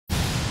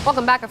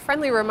Welcome back. A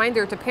friendly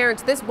reminder to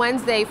parents this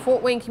Wednesday,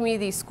 Fort Wayne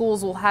Community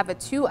Schools will have a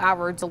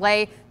 2-hour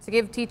delay to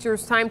give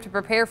teachers time to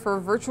prepare for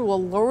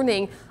virtual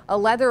learning. A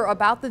letter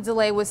about the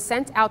delay was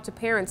sent out to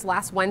parents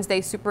last Wednesday.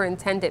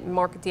 Superintendent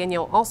Mark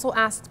Daniel also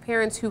asked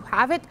parents who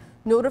haven't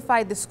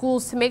notified the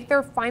schools to make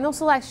their final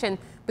selection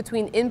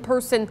between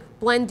in-person,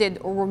 blended,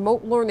 or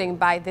remote learning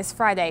by this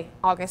Friday,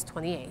 August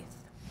 28th.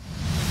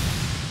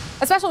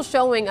 A special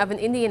showing of an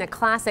Indiana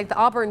classic, the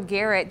Auburn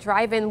Garrett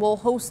Drive-In, will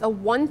host a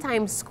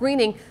one-time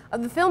screening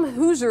of the film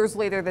Hoosiers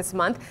later this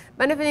month,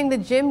 benefiting the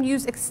gym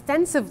used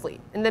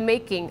extensively in the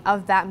making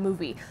of that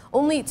movie.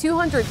 Only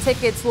 200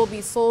 tickets will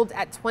be sold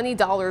at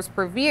 $20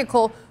 per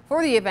vehicle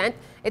for the event.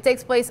 It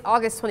takes place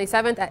August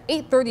 27th at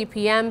 8:30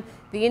 p.m.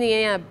 The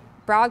Indiana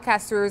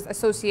Broadcasters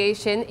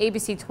Association,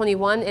 ABC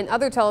 21, and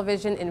other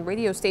television and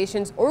radio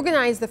stations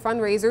organized the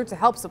fundraiser to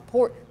help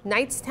support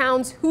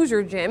Knightstown's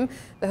Hoosier Gym.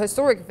 The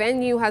historic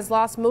venue has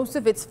lost most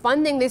of its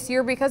funding this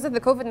year because of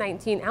the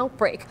COVID-19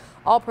 outbreak.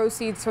 All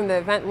proceeds from the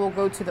event will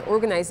go to the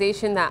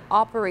organization that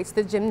operates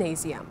the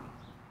gymnasium.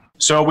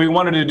 So we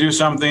wanted to do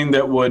something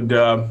that would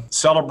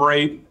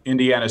celebrate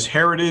Indiana's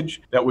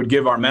heritage, that would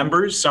give our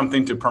members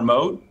something to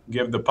promote,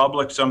 give the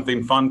public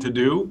something fun to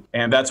do.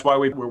 And that's why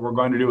we're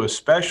going to do a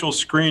special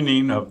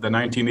screening of the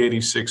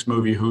 1986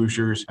 movie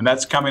Hoosiers. And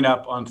that's coming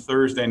up on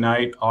Thursday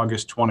night,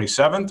 August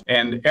 27th.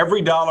 And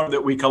every dollar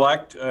that we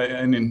collect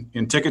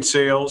in ticket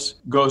sales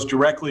goes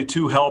directly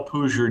to help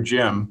Hoosier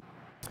Gym.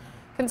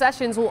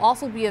 Concessions will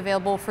also be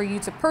available for you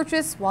to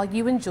purchase while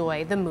you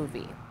enjoy the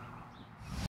movie.